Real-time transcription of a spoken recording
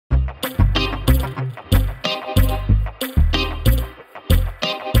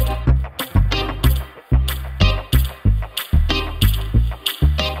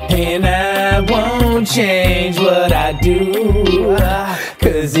won't change what I do,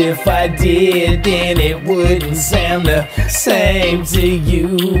 'cause if I did, then it wouldn't sound the same to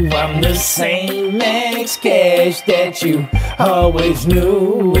you. I'm the same Max Cash that you always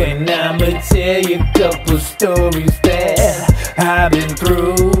knew, and I'ma tell you a couple stories that I've been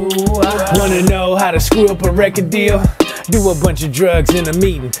through. Wanna know how to screw up a record deal? Do a bunch of drugs in a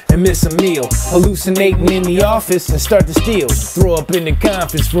meeting and miss a meal. Hallucinating in the office and start to steal. Throw up in the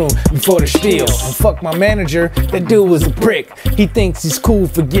conference room before the spiel. And fuck my manager, that dude was a prick. He thinks he's cool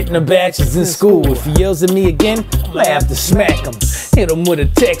for getting a bachelor's in school. If he yells at me again, I'ma have to smack him. Hit him with a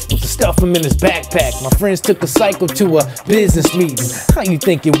textbook to stuff him in his backpack. My friends took a cycle to a business meeting. How you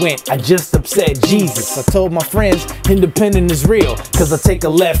think it went? I just upset Jesus. I told my friends independent is real, 'cause I take a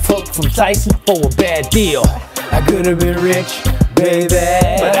left hook from Tyson for a bad deal. I could've been rich, baby,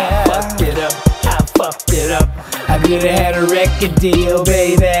 but I fucked it up, I could've had a record deal,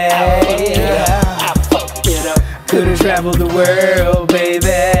 baby, I fucked it up. Could've traveled the world, baby,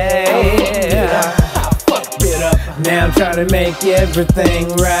 I fucked it up. Now I'm trying to make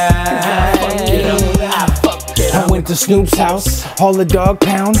everything right. I went to Snoop's house, all the dog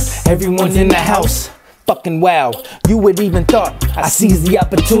pound, everyone's in the house. Fucking wow, you would even thought I seized the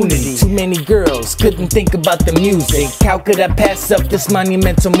opportunity. Too many girls, couldn't think about the music. How could I pass up this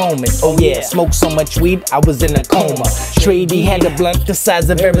monumental moment? Oh yeah, smoked so much weed, I was in a coma. Trady had a blunt the size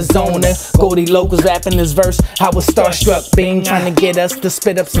of Arizona. Goldie Loc was rapping his verse, I was starstruck. Bing trying to get us to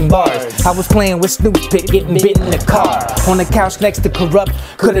spit up some bars. I was playing with Snoop's Pit, getting bit in the car. On the couch next to Corrupt,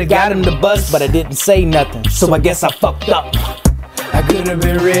 could've got him to buzz, but I didn't say nothing, so I guess I fucked up. I could've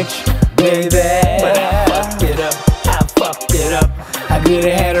been rich, baby, but I fucked it up, I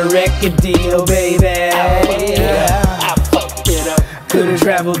could've had a record deal, baby, I fucked it up. Could've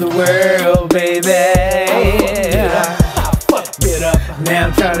traveled the world, baby, I fucked it up. Now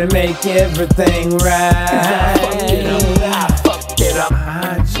I'm trying to make everything right. I fucked it up.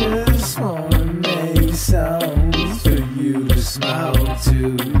 I just wanna make songs for you to smoke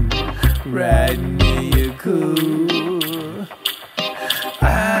to, riding in your cool.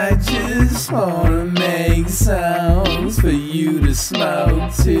 I just wanna make songs for you to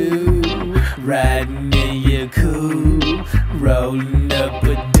smoke to, riding in your cool, rolling up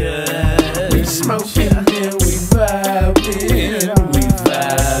a dud. We smoking and we vibing,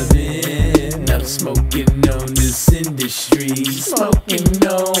 I'm smoking on this industry, smoking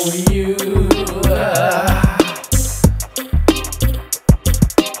on you.